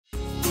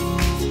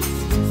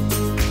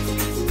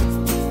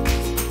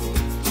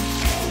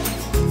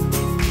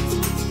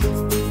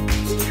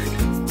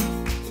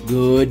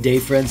Good day,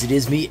 friends. It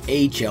is me,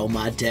 HL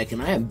Modtech, and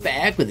I am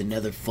back with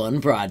another fun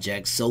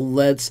project, so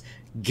let's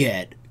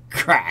get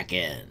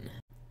cracking.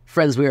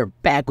 Friends, we are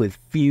back with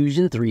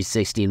Fusion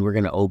 360, and we're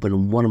going to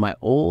open one of my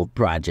old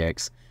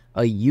projects.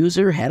 A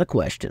user had a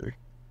question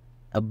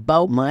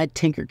about my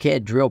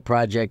Tinkercad drill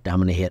project. I'm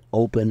going to hit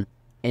open,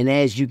 and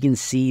as you can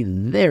see,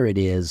 there it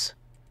is.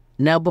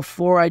 Now,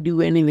 before I do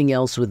anything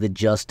else with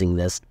adjusting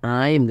this,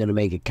 I am going to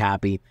make a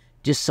copy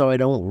just so I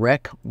don't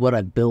wreck what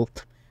I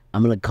built.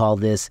 I'm going to call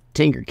this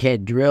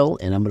Tinkercad Drill,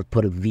 and I'm going to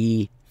put a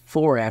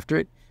V4 after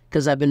it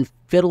because I've been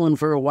fiddling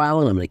for a while,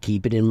 and I'm going to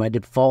keep it in my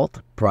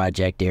default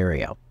project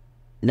area.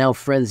 Now,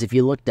 friends, if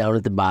you look down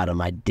at the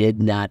bottom, I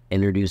did not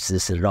introduce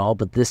this at all,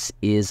 but this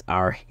is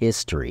our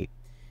history.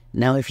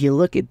 Now, if you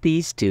look at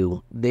these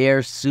two, they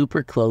are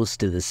super close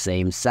to the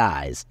same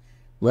size.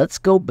 Let's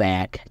go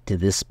back to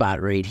this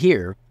spot right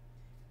here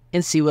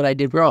and see what I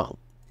did wrong.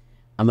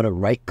 I'm going to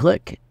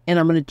right-click, and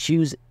I'm going to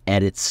choose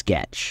Edit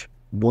Sketch.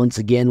 Once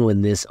again,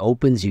 when this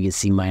opens, you can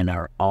see mine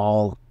are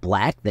all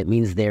black. That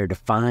means they're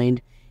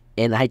defined.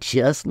 And I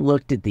just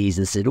looked at these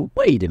and said,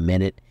 wait a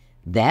minute,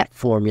 that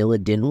formula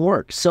didn't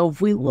work. So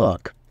if we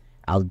look,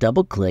 I'll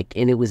double click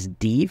and it was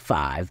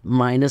D5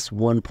 minus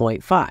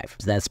 1.5.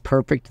 That's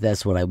perfect.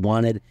 That's what I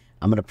wanted.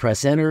 I'm going to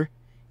press enter.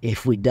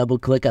 If we double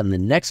click on the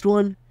next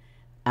one,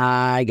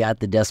 I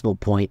got the decimal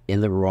point in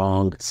the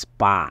wrong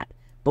spot.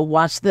 But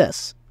watch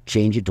this.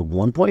 Change it to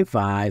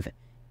 1.5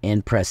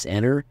 and press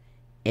enter.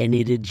 And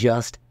it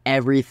adjusts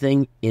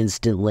everything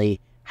instantly.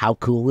 How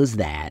cool is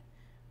that?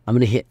 I'm going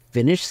to hit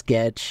Finish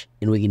Sketch,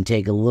 and we can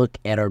take a look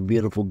at our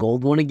beautiful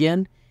gold one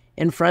again.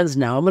 And friends,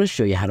 now I'm going to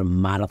show you how to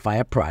modify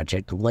a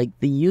project like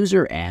the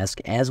user asked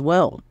as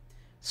well.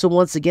 So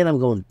once again, I'm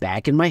going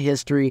back in my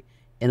history,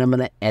 and I'm going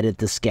to edit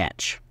the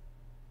sketch.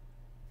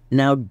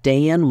 Now,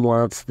 Dan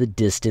wants the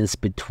distance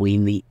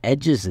between the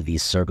edges of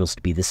these circles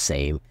to be the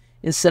same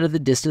instead of the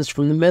distance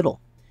from the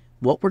middle.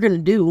 What we're going to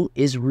do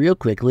is real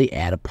quickly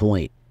add a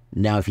point.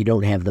 Now, if you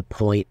don't have the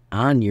point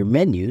on your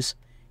menus,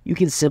 you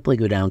can simply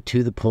go down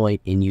to the point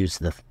and use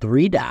the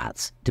 3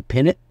 dots to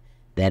pin it.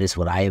 That is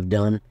what I have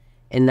done.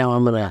 And now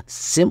I'm going to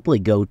simply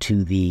go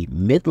to the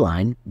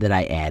midline that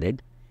I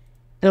added,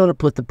 and I'm going to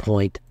put the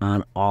point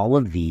on all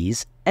of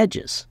these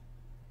edges.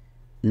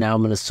 Now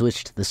I'm going to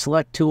switch to the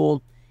Select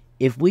tool.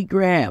 If we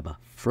grab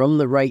from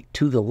the right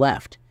to the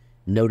left,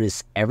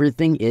 notice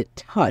everything it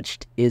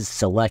touched is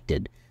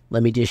selected.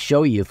 Let me just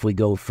show you if we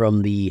go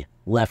from the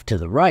left to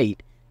the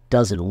right,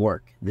 doesn't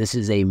work. This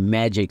is a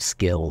magic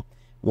skill.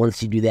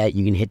 Once you do that,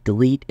 you can hit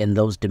delete and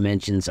those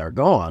dimensions are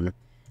gone.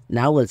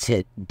 Now let's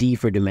hit D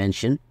for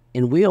dimension,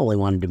 and we only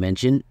want to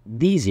dimension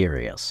these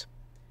areas.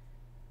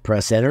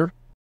 Press enter.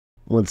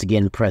 Once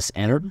again, press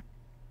enter.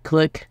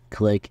 Click,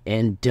 click,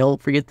 and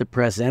don't forget to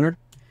press enter.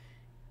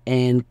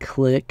 And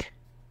click,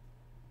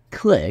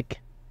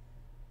 click.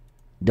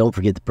 Don't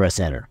forget to press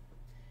enter.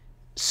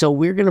 So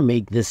we're going to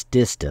make this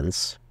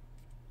distance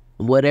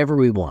whatever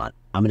we want.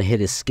 I'm going to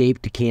hit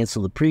escape to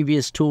cancel the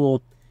previous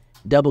tool,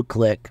 double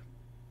click,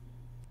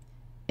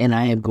 and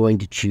I am going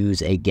to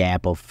choose a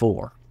gap of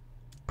 4.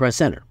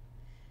 Press enter.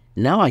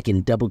 Now I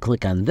can double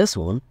click on this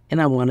one, and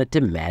I want it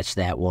to match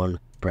that one.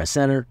 Press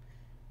enter,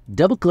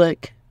 double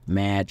click,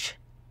 match,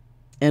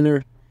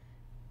 enter,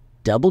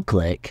 double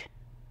click,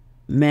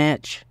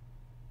 match,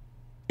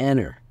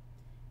 enter.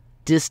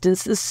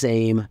 Distance the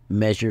same,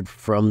 measured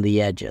from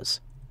the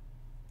edges.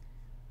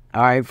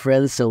 All right,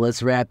 friends, so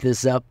let's wrap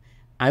this up.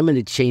 I'm going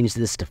to change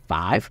this to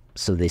 5,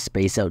 so they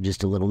space out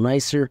just a little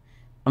nicer.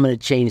 I'm going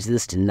to change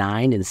this to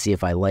 9 and see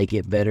if I like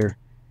it better.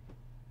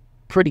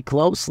 Pretty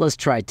close. Let's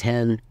try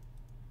 10.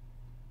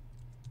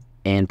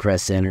 And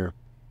press enter.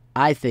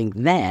 I think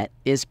that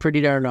is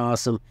pretty darn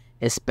awesome,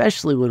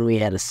 especially when we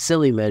had a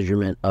silly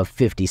measurement of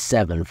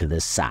 57 for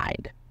this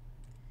side.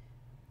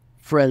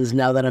 Friends,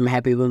 now that I'm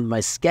happy with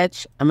my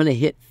sketch, I'm going to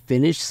hit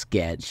Finish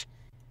Sketch.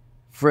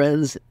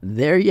 Friends,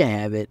 there you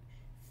have it.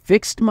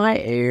 Fixed my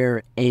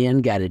error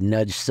and got it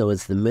nudged so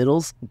it's the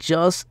middles,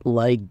 just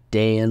like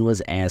Dan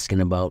was asking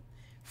about.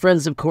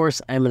 Friends, of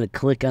course, I'm going to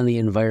click on the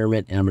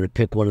environment and I'm going to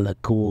pick one of the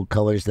cool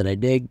colors that I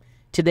dig.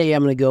 Today,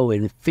 I'm going to go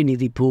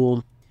Infinity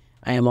Pool.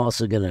 I am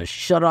also going to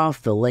shut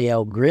off the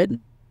layout grid.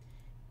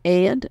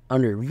 And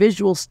under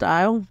Visual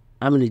Style,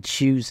 I'm going to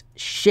choose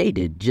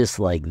Shaded, just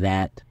like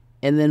that.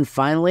 And then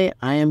finally,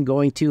 I am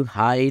going to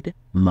hide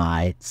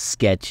my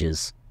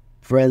sketches.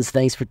 Friends,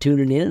 thanks for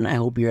tuning in, and I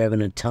hope you're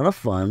having a ton of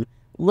fun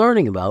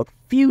learning about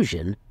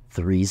Fusion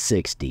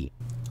 360.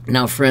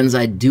 Now, friends,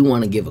 I do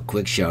want to give a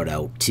quick shout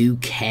out to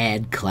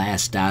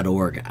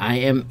cadclass.org. I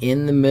am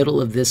in the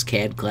middle of this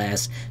CAD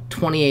class,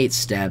 28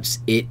 steps.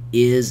 It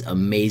is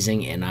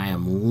amazing, and I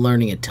am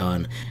learning a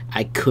ton.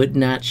 I could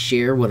not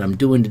share what I'm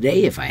doing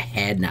today if I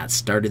had not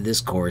started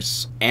this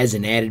course. As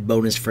an added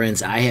bonus,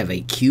 friends, I have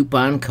a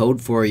coupon code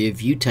for you.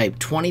 If you type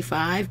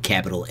 25,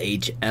 capital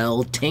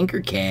HL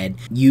Tinkercad,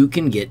 you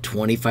can get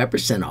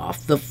 25%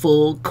 off the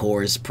full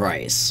course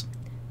price.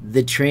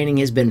 The training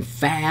has been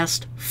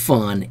fast,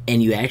 fun,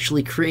 and you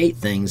actually create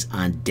things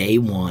on day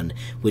one,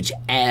 which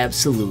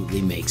absolutely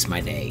makes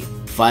my day.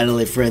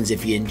 Finally, friends,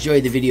 if you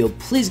enjoyed the video,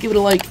 please give it a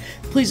like.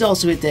 Please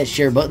also hit that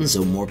share button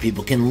so more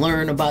people can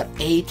learn about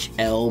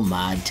HL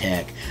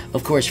Modtech.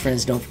 Of course,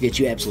 friends, don't forget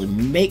you absolutely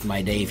make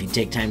my day if you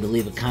take time to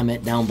leave a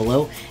comment down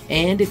below.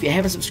 And if you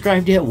haven't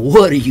subscribed yet,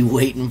 what are you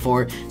waiting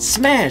for?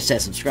 Smash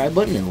that subscribe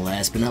button, and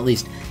last but not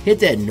least, hit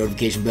that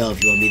notification bell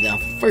if you want to be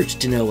the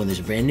first to know when there's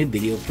a brand new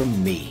video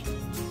from me,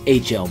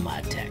 HL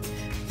Modtech.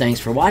 Thanks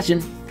for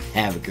watching.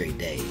 Have a great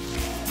day.